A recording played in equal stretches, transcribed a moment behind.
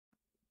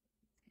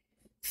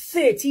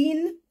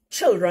13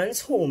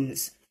 children's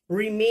homes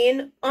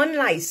remain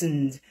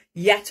unlicensed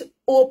yet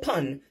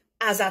open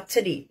as at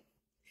today,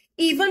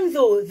 even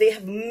though they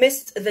have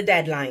missed the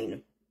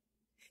deadline.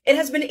 It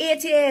has been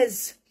 8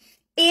 years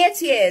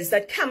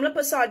that Kamla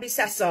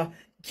Persad-Bissessar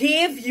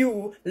gave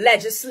you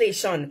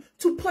legislation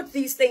to put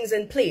these things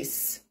in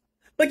place.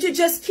 But you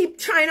just keep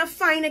trying to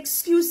find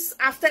excuse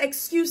after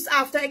excuse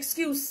after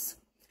excuse.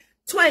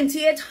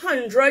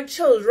 2,800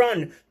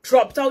 children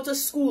dropped out of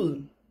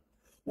school.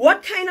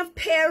 What kind of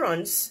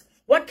parents,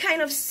 what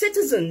kind of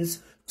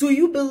citizens do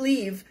you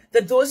believe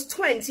that those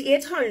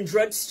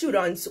 2,800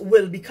 students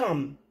will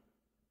become?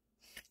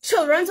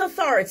 Children's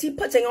Authority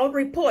putting out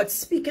reports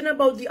speaking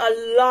about the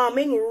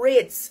alarming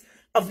rates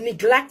of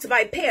neglect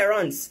by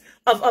parents,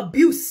 of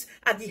abuse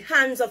at the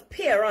hands of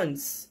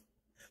parents.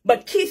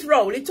 But Keith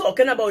Rowley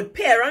talking about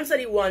parents that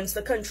he wants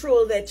to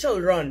control their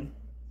children.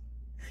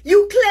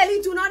 You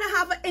clearly do not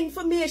have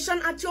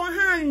information at your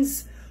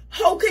hands.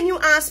 How can you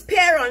ask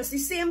parents, the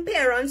same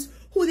parents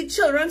who the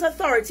Children's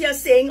Authority are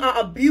saying are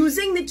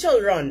abusing the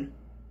children,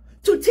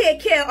 to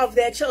take care of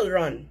their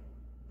children?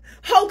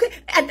 How can,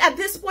 at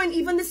this point,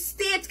 even the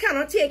state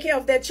cannot take care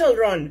of their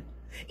children.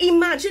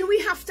 Imagine we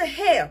have to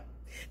hear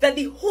that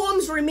the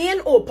homes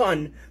remain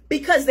open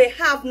because they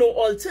have no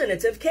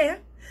alternative care.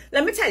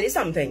 Let me tell you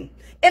something.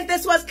 If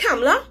this was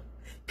Kamla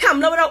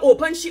would have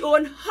opened her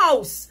own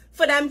house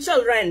for them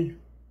children.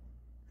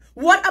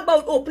 What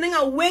about opening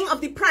a wing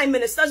of the Prime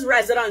Minister's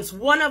residence,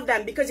 one of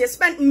them, because you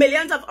spent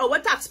millions of our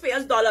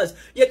taxpayers' dollars,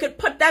 you could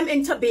put them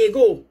in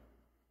Tobago.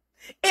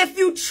 If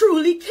you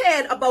truly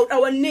cared about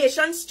our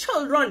nation's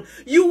children,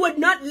 you would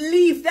not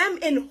leave them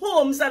in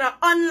homes that are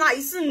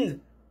unlicensed.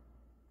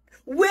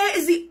 Where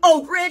is the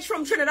outrage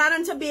from Trinidad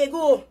and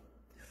Tobago?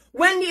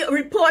 When the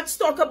reports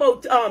talk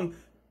about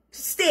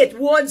state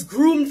wards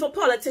groomed for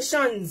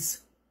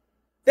politicians,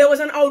 there was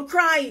an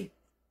outcry.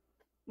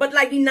 But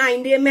like the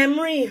 9-day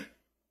memory,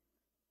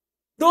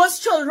 those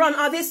children,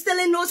 are they still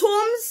in those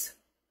homes?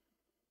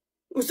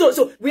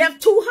 So we have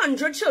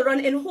 200 children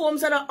in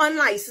homes that are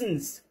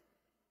unlicensed.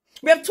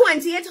 We have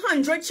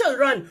 2,800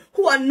 children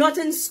who are not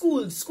in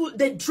school.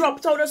 They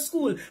dropped out of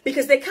school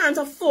because they can't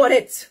afford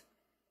it.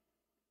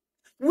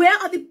 Where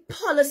are the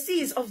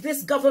policies of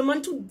this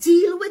government to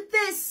deal with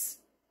this?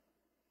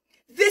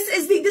 This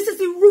is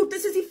the root,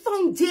 this is the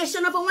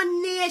foundation of our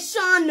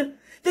nation.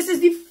 This is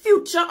the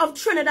future of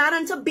Trinidad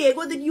and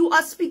Tobago that you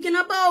are speaking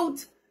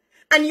about.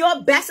 And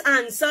your best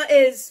answer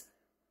is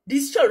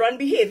these children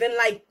behaving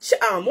like,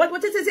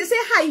 what it is, they say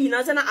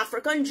hyenas in an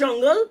African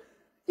jungle?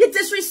 You're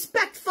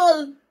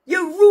disrespectful.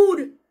 You're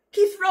rude.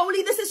 Keith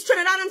Rowley, this is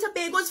Trinidad and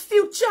Tobago's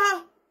future.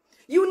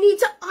 You need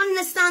to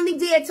understand the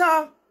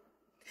data.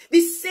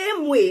 The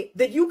same way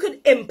that you could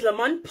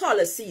implement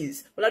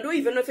policies. Well, I don't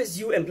even know if it's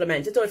you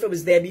implemented or if it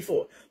was there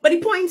before. But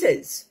the point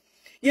is,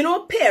 you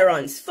know,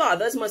 parents,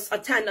 fathers must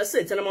attend a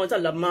certain amount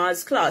of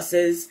Lamaze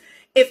classes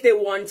if they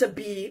want to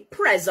be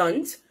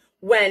present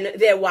when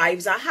their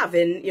wives are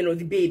having, you know,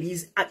 the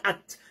babies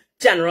at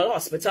General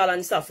Hospital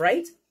and stuff,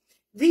 right?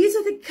 These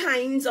are the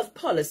kinds of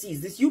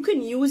policies that you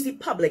can use the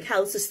public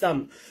health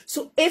system.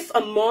 So if a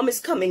mom is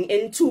coming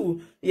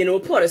into, you know,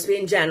 Port of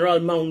Spain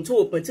General, Mount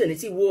Hope,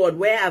 maternity ward,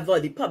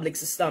 wherever, the public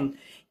system,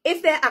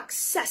 if they're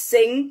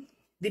accessing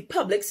the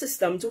public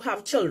system to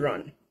have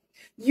children,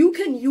 you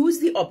can use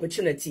the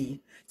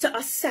opportunity to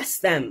assess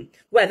them,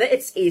 whether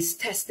it's ACE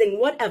testing,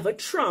 whatever,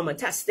 trauma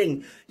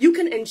testing. You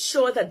can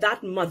ensure that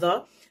that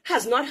mother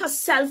has not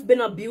herself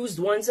been abused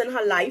once in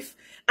her life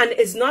and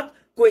is not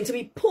going to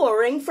be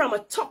pouring from a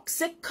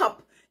toxic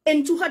cup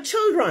into her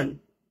children.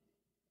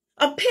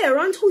 A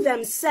parent who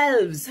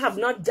themselves have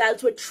not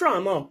dealt with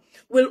trauma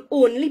will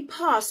only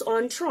pass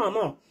on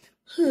trauma.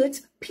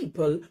 Hurt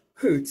people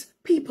hurt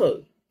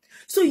people.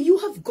 So you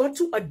have got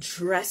to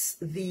address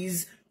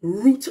these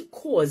root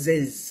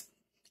causes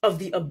of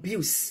the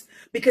abuse.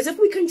 Because if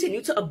we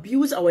continue to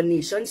abuse our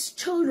nation's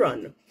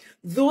children,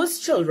 those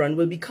children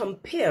will become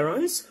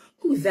parents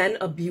who then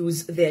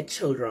abuse their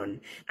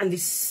children. And the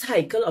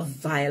cycle of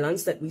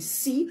violence that we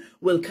see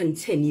will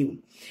continue.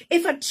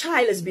 If a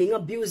child is being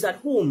abused at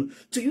home,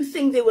 do you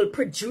think they will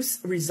produce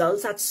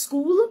results at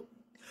school?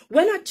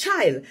 When a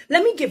child,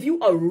 let me give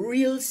you a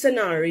real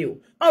scenario,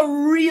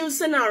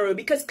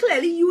 because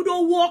clearly you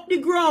don't walk the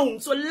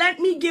ground. So let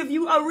me give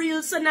you a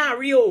real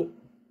scenario.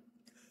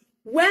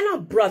 When a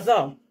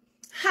brother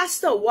has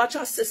to watch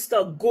a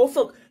sister go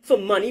for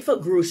money for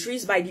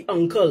groceries by the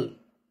uncle,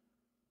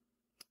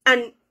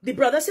 and the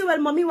brother say, well,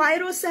 mommy, why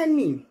don't you send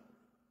me?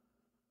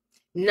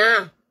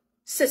 Nah,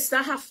 sister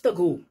have to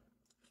go.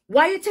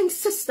 Why you think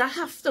sister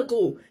have to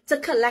go to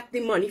collect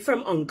the money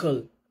from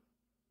uncle?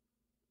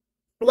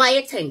 Why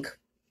you think?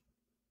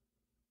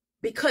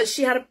 Because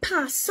she had to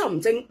pass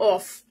something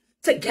off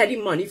to get the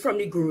money from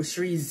the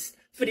groceries,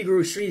 for the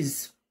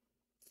groceries.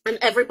 And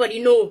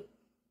everybody know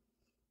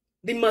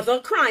the mother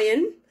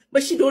crying,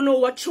 but she don't know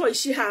what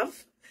choice she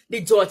have. The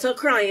daughter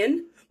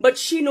crying, but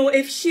she know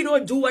if she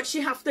don't do what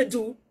she have to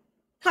do,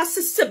 her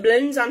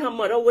siblings and her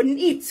mother wouldn't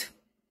eat.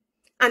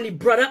 And the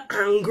brother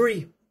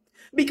angry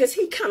because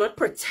he cannot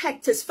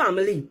protect his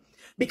family.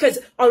 because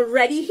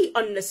already he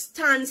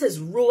understands his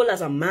role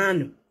as a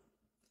man.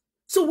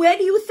 So where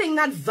do you think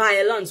that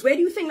violence, where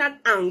do you think that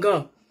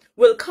anger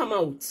will come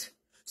out?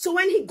 So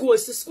when he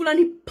goes to school and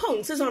he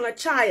pounces on a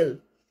child,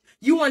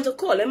 you want to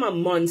call him a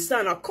monster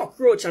and a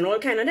cockroach and all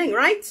kind of thing,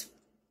 right?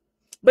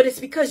 But it's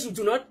because you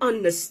do not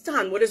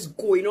understand what is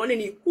going on in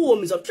the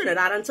homes of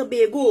Trinidad and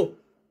Tobago.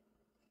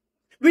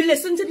 We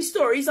listen to the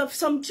stories of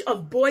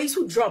of boys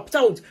who dropped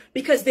out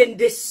because then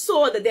they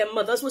saw that their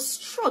mothers were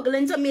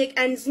struggling to make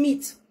ends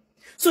meet.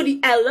 So the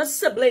elder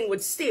sibling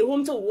would stay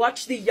home to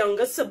watch the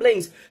younger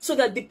siblings so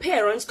that the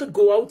parents could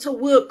go out to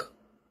work.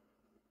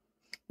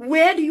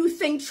 Where do you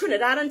think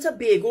Trinidad and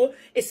Tobago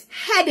is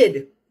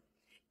headed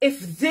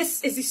if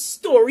this is the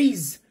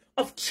stories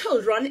of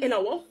children in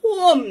our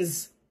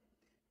homes?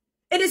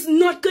 It is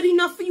not good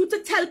enough for you to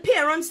tell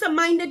parents to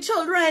mind their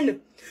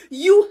children.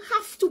 You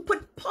have to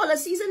put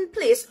policies in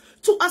place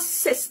to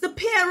assist the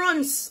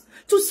parents,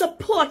 to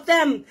support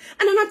them. And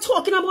I'm not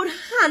talking about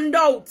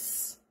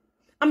handouts.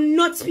 I'm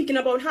not speaking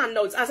about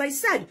handouts. As I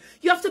said,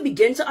 you have to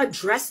begin to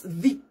address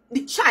the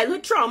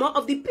childhood trauma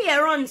of the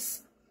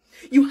parents.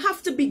 You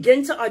have to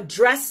begin to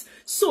address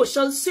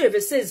social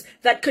services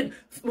that could,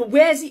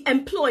 where's the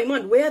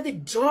employment? Where are the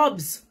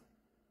jobs?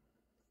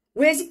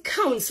 Where's the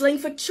counseling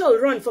for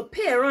children, for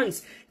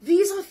parents?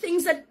 These are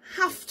things that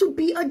have to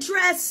be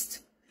addressed.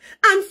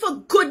 And for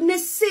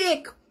goodness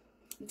sake,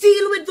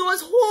 deal with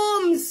those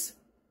homes.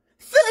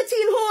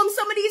 13 homes,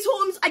 some of these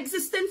homes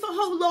existing for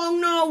how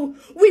long now?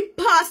 We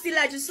passed the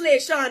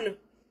legislation.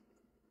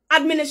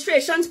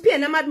 Administrations,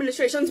 PNM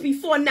administrations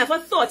before never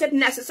thought it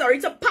necessary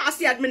to pass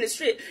the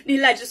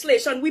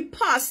legislation. We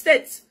passed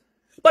it.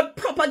 But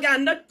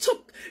propaganda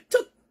took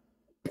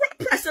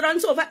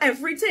precedence over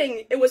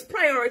everything. It was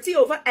priority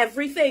over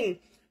everything.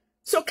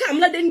 So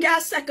Kamala didn't get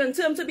a second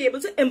term to be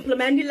able to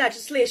implement the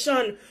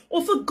legislation.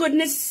 Oh, for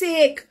goodness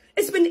sake,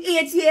 it's been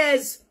 8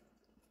 years.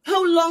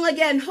 How long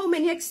again? How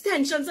many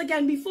extensions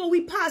again before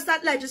we pass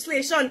that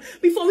legislation?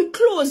 Before we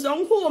close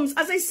down homes?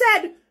 As I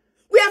said,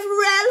 we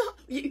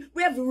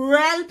have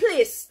real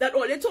place that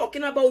all they're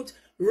talking about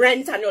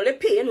rent and all they're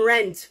paying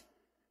rent.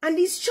 And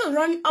these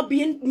children are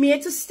being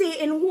made to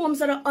stay in homes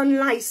that are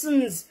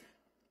unlicensed.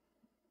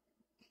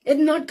 It's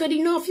not good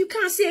enough. You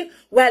can't say,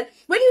 well,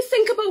 when you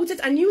think about it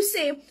and you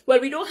say, well,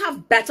 we don't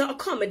have better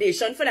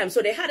accommodation for them,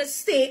 so they had to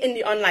stay in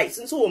the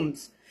unlicensed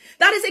homes.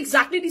 That is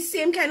exactly the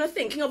same kind of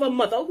thinking of a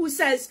mother who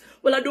says,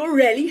 well, I don't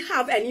really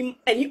have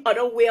any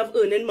other way of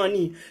earning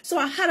money, so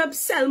I had to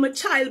sell my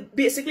child.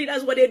 Basically,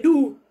 that's what they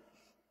do.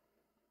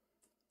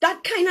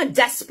 That kind of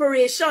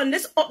desperation.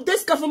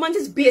 This government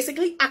is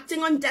basically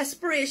acting on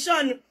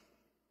desperation.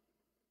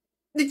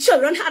 The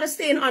children had to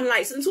stay in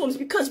unlicensed homes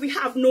because we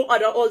have no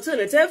other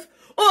alternative.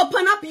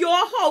 Open up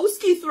your house,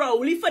 Keith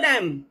Rowley, for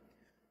them.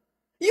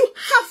 You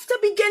have to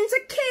begin to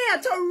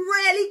care, to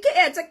really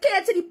care, to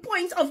care to the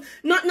point of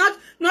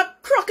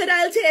not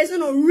crocodile tears, you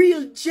know,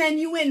 real,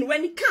 genuine,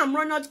 when the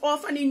camera not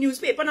off and the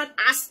newspaper not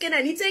asking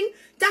anything.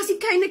 That's the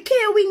kind of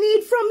care we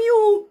need from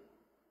you.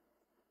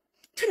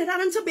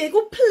 Trinidad and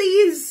Tobago,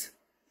 please.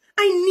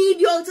 I need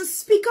y'all to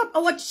speak up.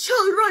 Our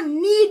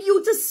children need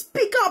you to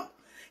speak up,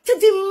 to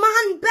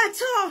demand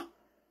better.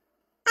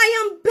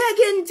 I am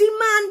begging,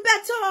 demand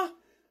better.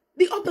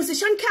 The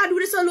opposition can't do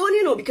this alone,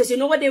 you know, because you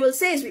know what they will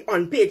say is we're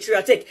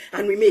unpatriotic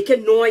and we're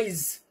making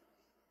noise.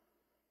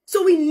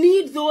 So we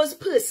need those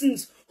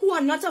persons who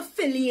are not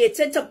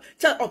affiliated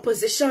to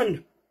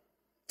opposition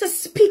to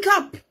speak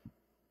up.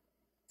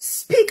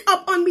 Speak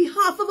up on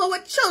behalf of our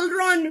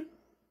children.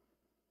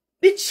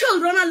 The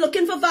children are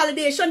looking for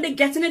validation. They're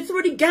getting it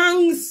through the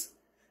gangs.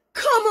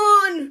 Come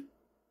on.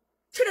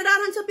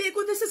 Trinidad and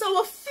Tobago, this is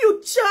our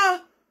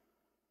future.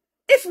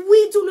 If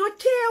we do not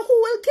care,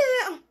 who will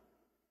care?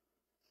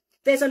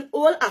 There's an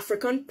old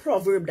African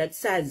proverb that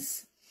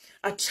says,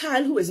 a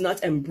child who is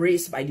not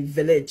embraced by the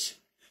village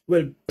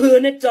will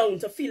burn it down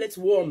to feel its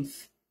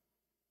warmth.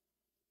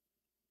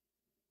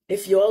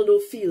 If you all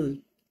don't feel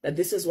that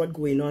this is what's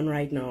going on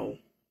right now,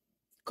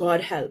 God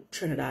help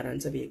Trinidad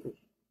and Tobago.